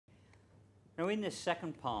Now, in this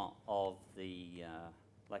second part of the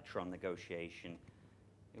lecture on negotiation,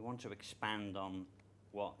 we want to expand on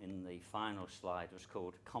what in the final slide was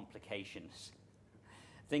called complications.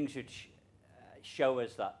 Things which show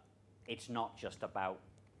us that it's not just about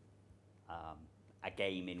a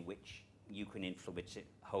game in which you can influence it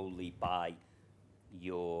wholly by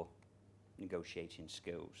your negotiating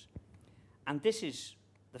skills. And this is,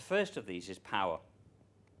 the first of these is power.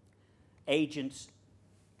 Agents,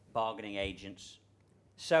 bargaining agents,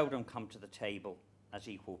 seldom come to the table as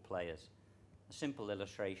equal players. A simple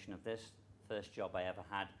illustration of this, first job I ever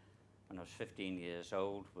had when I was 15 years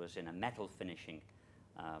old was in a metal finishing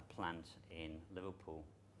plant in Liverpool.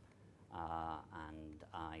 And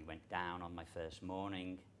I went down on my first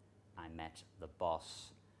morning. I met the boss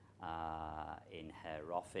in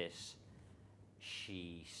her office.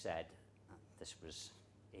 She said, this was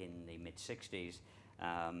in the mid-60s,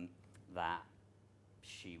 that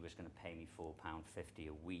she was going to pay me £4.50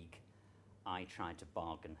 a week. I tried to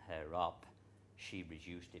bargain her up. She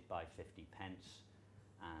reduced it by 50 pence,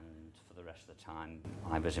 and for the rest of the time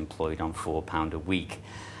I was employed on £4 a week.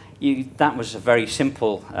 That was a very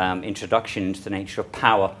simple introduction into the nature of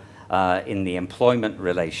power in the employment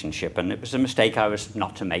relationship, and it was a mistake I was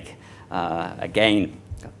not to make again.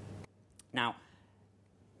 Now,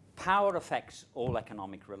 power affects all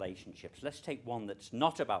economic relationships. Let's take one that's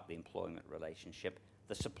not about the employment relationship,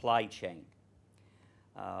 the supply chain.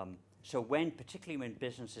 So particularly when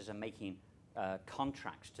businesses are making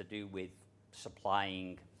contracts to do with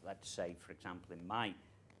supplying, let's say, for example, in my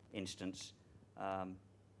instance,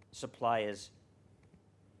 suppliers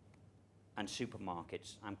and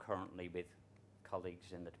supermarkets. I'm currently with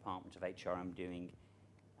colleagues in the Department of HR. I'm doing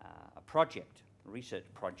a research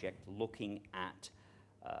project looking at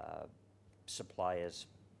suppliers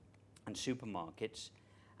and supermarkets,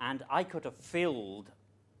 and I could have filled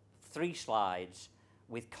 3 slides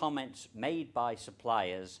with comments made by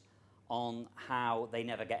suppliers on how they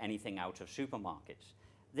never get anything out of supermarkets.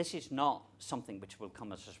 This is not something which will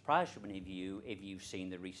come as a surprise to many of you if you've seen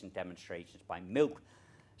the recent demonstrations by milk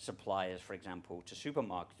suppliers, for example, to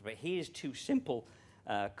supermarkets. But here's 2 simple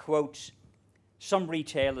quotes. Some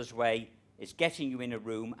retailer's way is getting you in a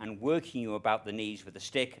room and working you about the knees with a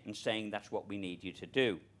stick and saying that's what we need you to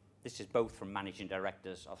do. This is both from managing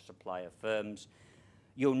directors of supplier firms.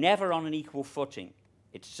 You're never on an equal footing.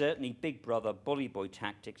 It's certainly big brother, bully boy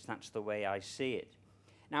tactics. That's the way I see it.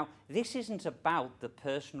 Now, this isn't about the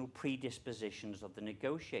personal predispositions of the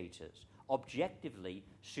negotiators. Objectively,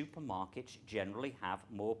 supermarkets generally have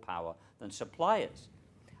more power than suppliers.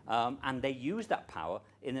 And they use that power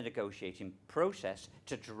in the negotiating process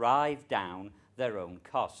to drive down their own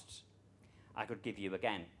costs. I could give you,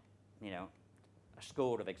 again, a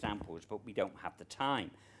score of examples, but we don't have the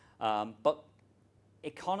time. But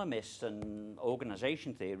economists and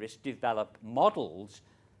organization theorists develop models,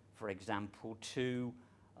 for example, to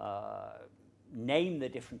name the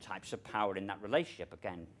different types of power in that relationship.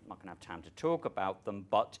 Again, I'm not going to have time to talk about them,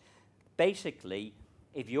 but basically,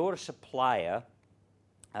 if you're a supplier,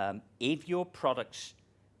 if your products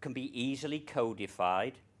can be easily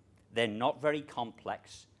codified, they're not very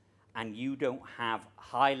complex, and you don't have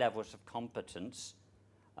high levels of competence,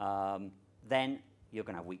 then you're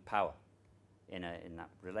going to have weak power in that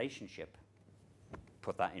relationship.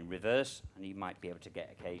 Put that in reverse, and you might be able to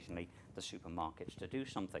get occasionally the supermarkets to do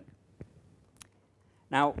something.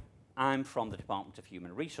 Now, I'm from the Department of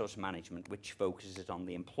Human Resource Management, which focuses on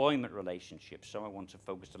the employment relationship, so I want to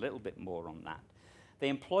focus a little bit more on that. The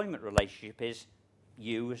employment relationship is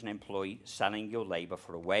you as an employee selling your labor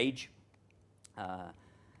for a wage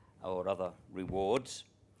or other rewards.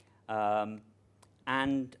 And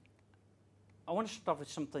I want to start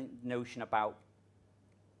with notion about,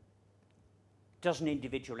 does an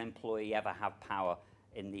individual employee ever have power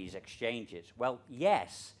in these exchanges? Well,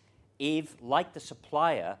 yes, if, like the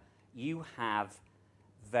supplier, you have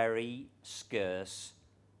very scarce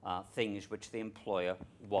things which the employer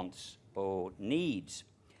wants or needs.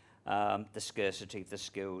 The scarcity of the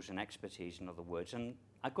skills and expertise, in other words. And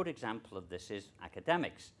a good example of this is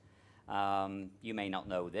academics. You may not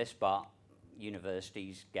know this, but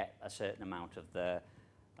universities get a certain amount of their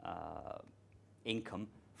income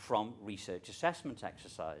from research assessment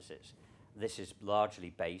exercises. This is largely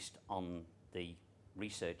based on the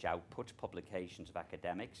research output, publications of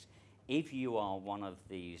academics. If you are one of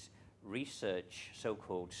these research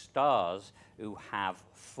so-called stars who have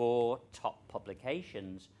 4 top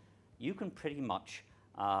publications, you can pretty much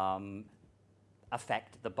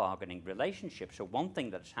affect the bargaining relationship. So one thing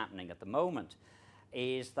that's happening at the moment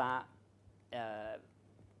is that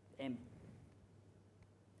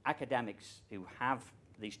academics who have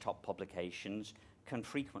these top publications can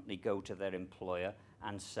frequently go to their employer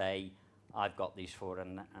and say, I've got these four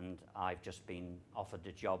and I've just been offered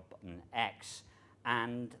a job in X,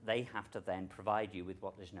 and they have to then provide you with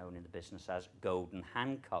what is known in the business as golden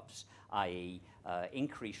handcuffs, i.e.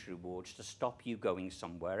 Increased rewards to stop you going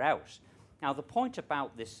somewhere else. Now the point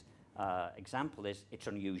about this example is it's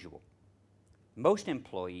unusual. Most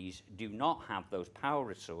employees do not have those power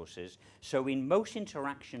resources, so in most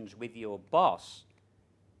interactions with your boss,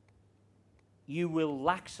 you will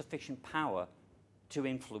lack sufficient power to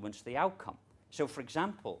influence the outcome. So for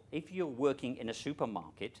example, if you're working in a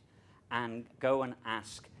supermarket and go and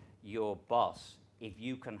ask your boss if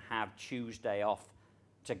you can have Tuesday off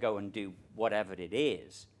to go and do whatever it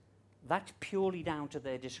is, that's purely down to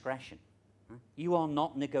their discretion. You are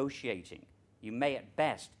not negotiating. You may at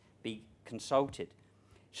best be consulted.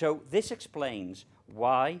 So this explains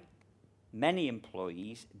why many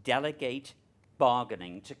employees delegate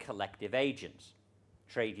bargaining to collective agents,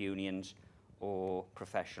 trade unions or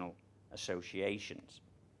professional associations.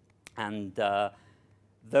 And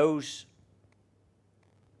those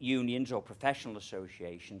unions or professional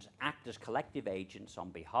associations act as collective agents on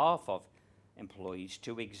behalf of employees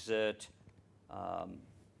to exert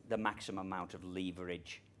the maximum amount of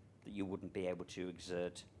leverage that you wouldn't be able to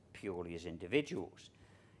exert purely as individuals.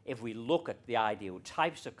 If we look at the ideal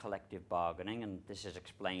types of collective bargaining, and this is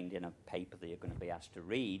explained in a paper that you're going to be asked to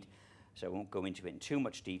read, so I won't go into it in too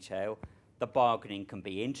much detail, the bargaining can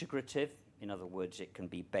be integrative. In other words, it can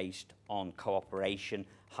be based on cooperation,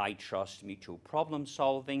 high trust, mutual problem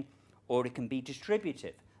solving, or it can be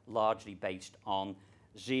distributive, largely based on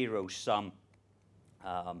zero-sum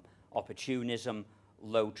opportunism,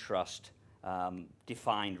 low trust,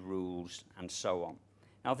 defined rules, and so on.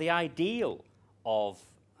 Now, the ideal of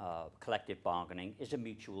collective bargaining is a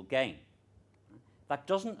mutual gain. That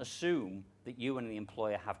doesn't assume that you and the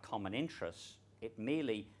employer have common interests. It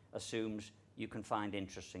merely assumes you can find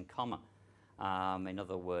interests in common. In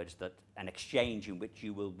other words, that an exchange in which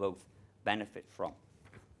you will both benefit from.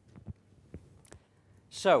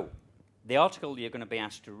 So, the article you're going to be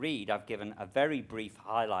asked to read, I've given a very brief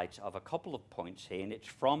highlight of a couple of points here, and it's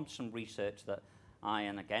from some research that I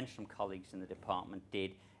and again some colleagues in the department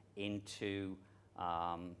did into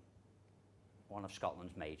one of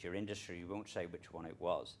Scotland's major industries. We won't say which one it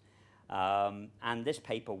was. And this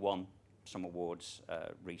paper won some awards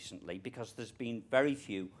recently because there's been very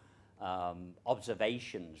few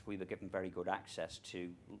observations. We were given very good access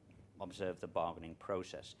to observe the bargaining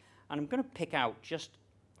process. And I'm going to pick out just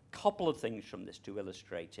a couple of things from this to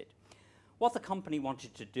illustrate it. What the company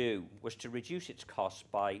wanted to do was to reduce its costs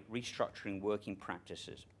by restructuring working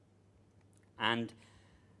practices. And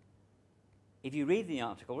if you read the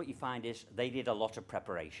article, what you find is they did a lot of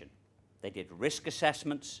preparation. They did risk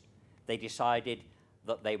assessments. They decided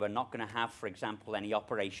that they were not going to have, for example, any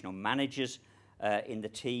operational managers in the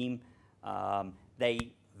team. They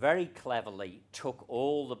very cleverly took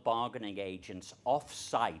all the bargaining agents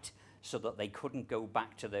off-site so that they couldn't go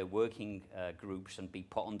back to their working groups and be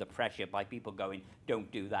put under pressure by people going,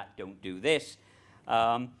 don't do that, don't do this.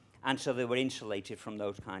 And so they were insulated from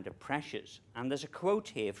those kind of pressures. And there's a quote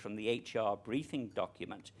here from the HR briefing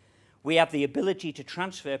document. We have the ability to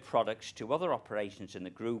transfer products to other operations in the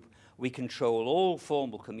group. We control all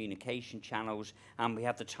formal communication channels, and we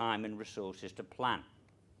have the time and resources to plan.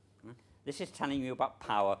 This is telling you about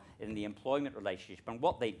power in the employment relationship. And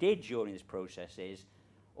what they did during this process is,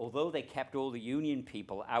 although they kept all the union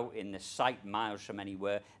people out in the site miles from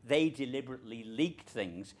anywhere, they deliberately leaked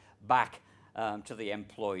things back to the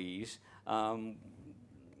employees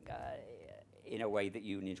in a way that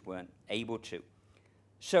unions weren't able to.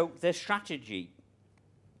 So their strategy,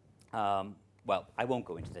 well, I won't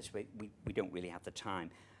go into this. We don't really have the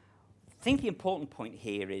time. I think the important point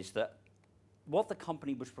here is that what the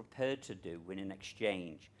company was prepared to do in an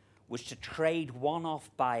exchange was to trade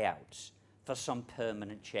one-off buyouts for some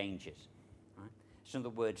permanent changes. Right? So in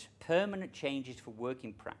other words, permanent changes for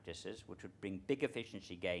working practices, which would bring big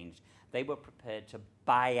efficiency gains, they were prepared to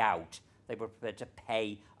buy out. They were prepared to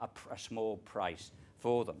pay a small price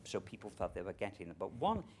for them, so people felt they were getting them. But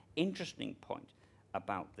one interesting point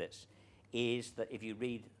about this is that if you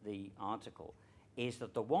read the article, is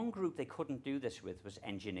that the one group they couldn't do this with was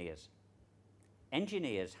engineers.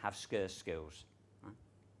 Engineers have scarce skills. Right?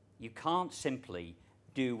 You can't simply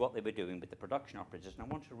do what they were doing with the production operators. And I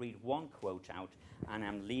want to read one quote out, and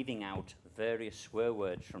I'm leaving out various swear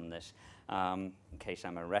words from this in case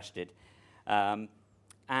I'm arrested.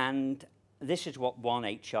 And this is what one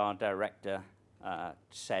HR director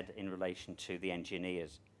said in relation to the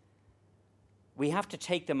engineers. We have to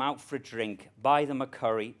take them out for a drink, buy them a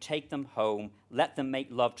curry, take them home, let them make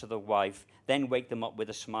love to the wife, then wake them up with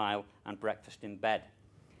a smile and breakfast in bed.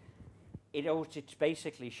 It's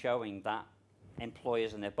basically showing that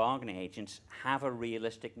employers and their bargaining agents have a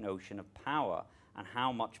realistic notion of power and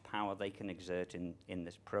how much power they can exert in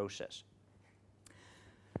this process.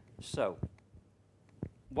 So,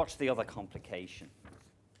 what's the other complication?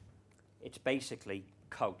 It's basically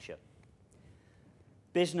culture.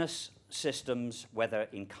 Business systems, whether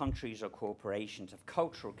in countries or corporations, have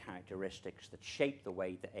cultural characteristics that shape the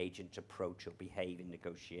way that agents approach or behave in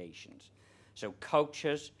negotiations. So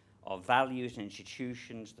cultures are values and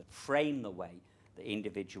institutions that frame the way that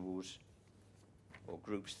individuals or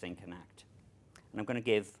groups think and act. And I'm going to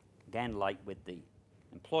give, again, like with the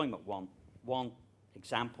employment one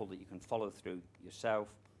example that you can follow through yourself.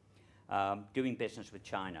 Doing business with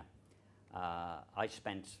China. I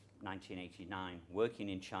spent 1989 working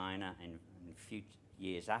in China, and a few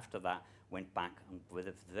years after that went back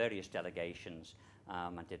with various delegations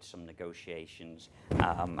and did some negotiations.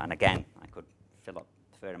 And again, I could fill up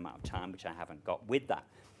a fair amount of time, which I haven't got with that.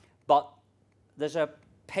 But there's a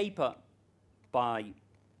paper by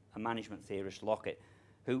a management theorist, Lockett,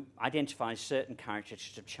 who identifies certain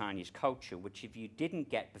characteristics of Chinese culture, which if you didn't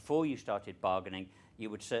get before you started bargaining, you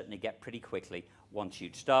would certainly get pretty quickly once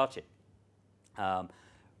you'd started.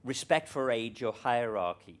 Respect for age or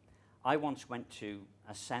hierarchy. I once went to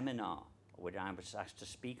a seminar, which I was asked to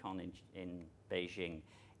speak on in Beijing,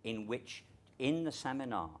 in which, in the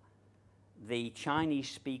seminar, the Chinese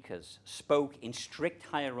speakers spoke in strict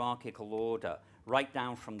hierarchical order, right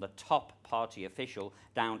down from the top party official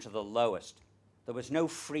down to the lowest. There was no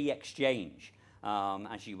free exchange,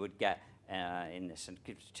 as you would get in this. And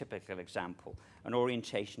give a typical example, an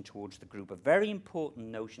orientation towards the group, a very important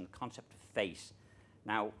notion, the concept of face.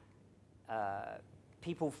 Now,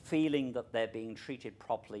 people feeling that they're being treated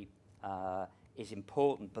properly is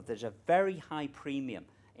important, but there's a very high premium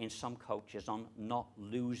in some cultures on not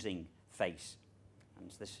losing face. And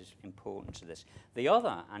this is important to this. The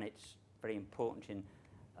other, and it's very important in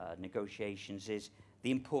negotiations, is the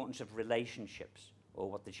importance of relationships, or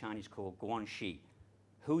what the Chinese call guanxi,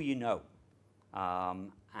 who you know.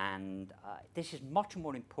 This is much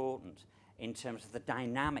more important in terms of the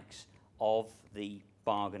dynamics of the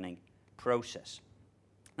bargaining process.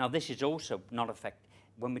 Now, this is also not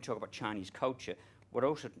when we talk about Chinese culture, we're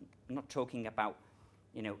also not talking about,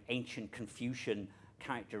 ancient Confucian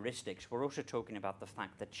characteristics. We're also talking about the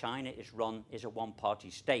fact that China is a one-party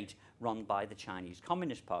state run by the Chinese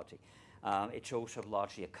Communist Party. It's also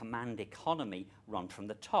largely a command economy run from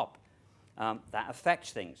the top. That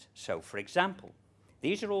affects things. So, for example,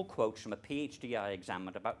 these are all quotes from a PhD I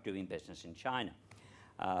examined about doing business in China,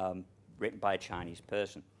 written by a Chinese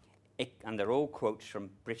person. And they're all quotes from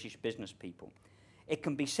British business people. It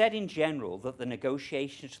can be said in general that the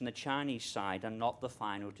negotiations from the Chinese side are not the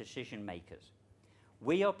final decision makers.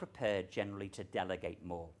 We are prepared generally to delegate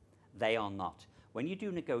more. They are not. When you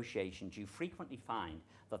do negotiations, you frequently find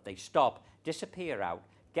that they stop, disappear out,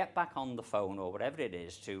 get back on the phone or whatever it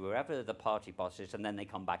is to wherever the party boss is, and then they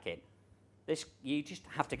come back in. You just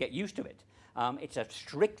have to get used to it. It's a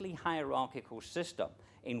strictly hierarchical system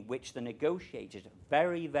in which the negotiators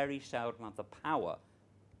very, very seldom have the power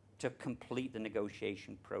to complete the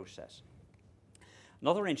negotiation process.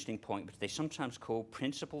 Another interesting point, which they sometimes call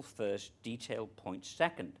principle first, detail point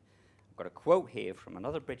second. I've got a quote here from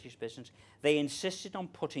another British business. They insisted on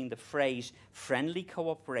putting the phrase friendly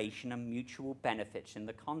cooperation and mutual benefits in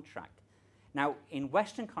the contract. Now, in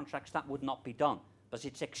Western contracts, that would not be done, because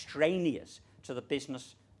it's extraneous to the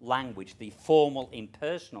business language, the formal,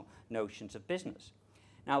 impersonal notions of business.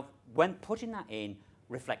 Now, when putting that in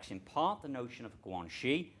reflects in part the notion of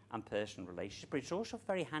guanxi and personal relationship, but it's also a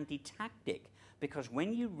very handy tactic, because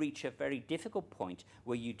when you reach a very difficult point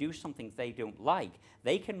where you do something they don't like,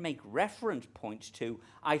 they can make reference points to,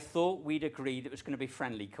 I thought we'd agreed it was going to be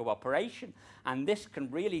friendly cooperation. And this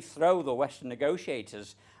can really throw the Western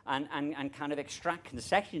negotiators and kind of extract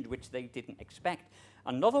concessions which they didn't expect.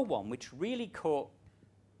 Another one which really caught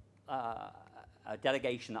a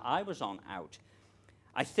delegation that I was on out,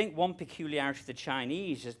 I think one peculiarity of the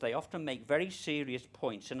Chinese is they often make very serious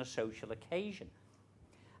points in a social occasion.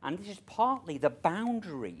 And this is partly the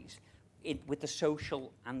boundaries with the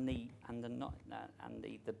social and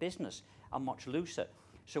the business are much looser.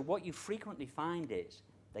 So what you frequently find is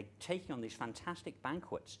they take you on these fantastic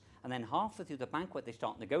banquets, and then halfway through the banquet they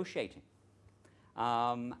start negotiating.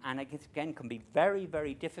 And it again can be very,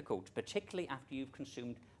 very difficult, particularly after you've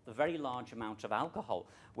consumed the very large amount of alcohol,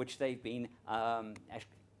 which they've been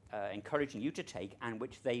encouraging you to take and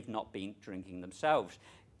which they've not been drinking themselves.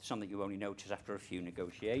 something you only notice after a few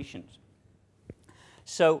negotiations.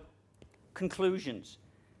 So, conclusions.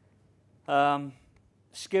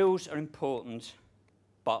 Skills are important,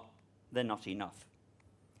 but they're not enough.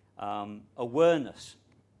 Awareness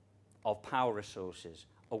of power resources,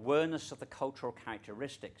 awareness of the cultural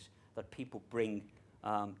characteristics that people bring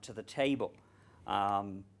to the table.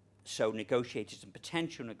 So negotiators and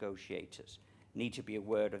potential negotiators need to be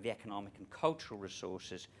aware of the economic and cultural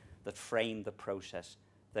resources that frame the process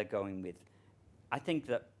they're going with. I think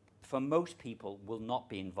that for most people will not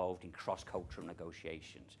be involved in cross-cultural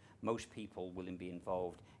negotiations. Most people will be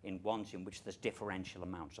involved in ones in which there's differential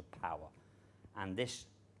amounts of power. And this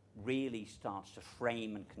really starts to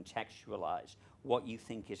frame and contextualize what you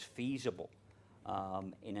think is feasible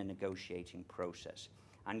in a negotiating process.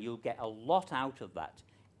 And you'll get a lot out of that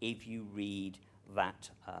if you read that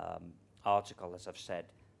article, as I've said,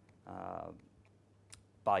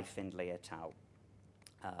 by Findlay et al.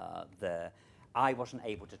 There. I wasn't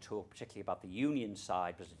able to talk particularly about the union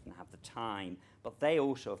side because I didn't have the time, but they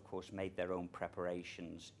also, of course, made their own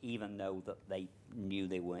preparations, even though that they knew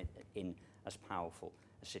they weren't in as powerful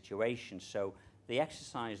a situation. So the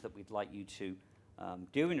exercise that we'd like you to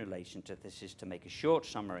do in relation to this is to make a short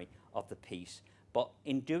summary of the piece, but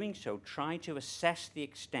in doing so, try to assess the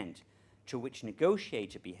extent to which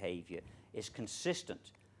negotiator behavior is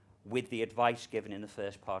consistent with the advice given in the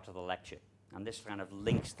first part of the lecture. And this kind of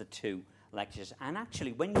links the two lectures. And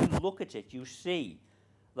actually, when you look at it, you see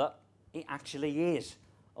that it actually is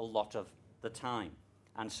a lot of the time.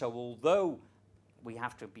 And so although we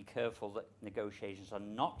have to be careful that negotiations are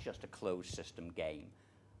not just a closed system game,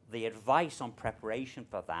 the advice on preparation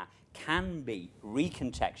for that can be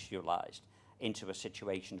recontextualized into a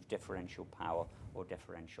situation of differential power or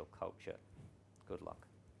differential culture. Good luck.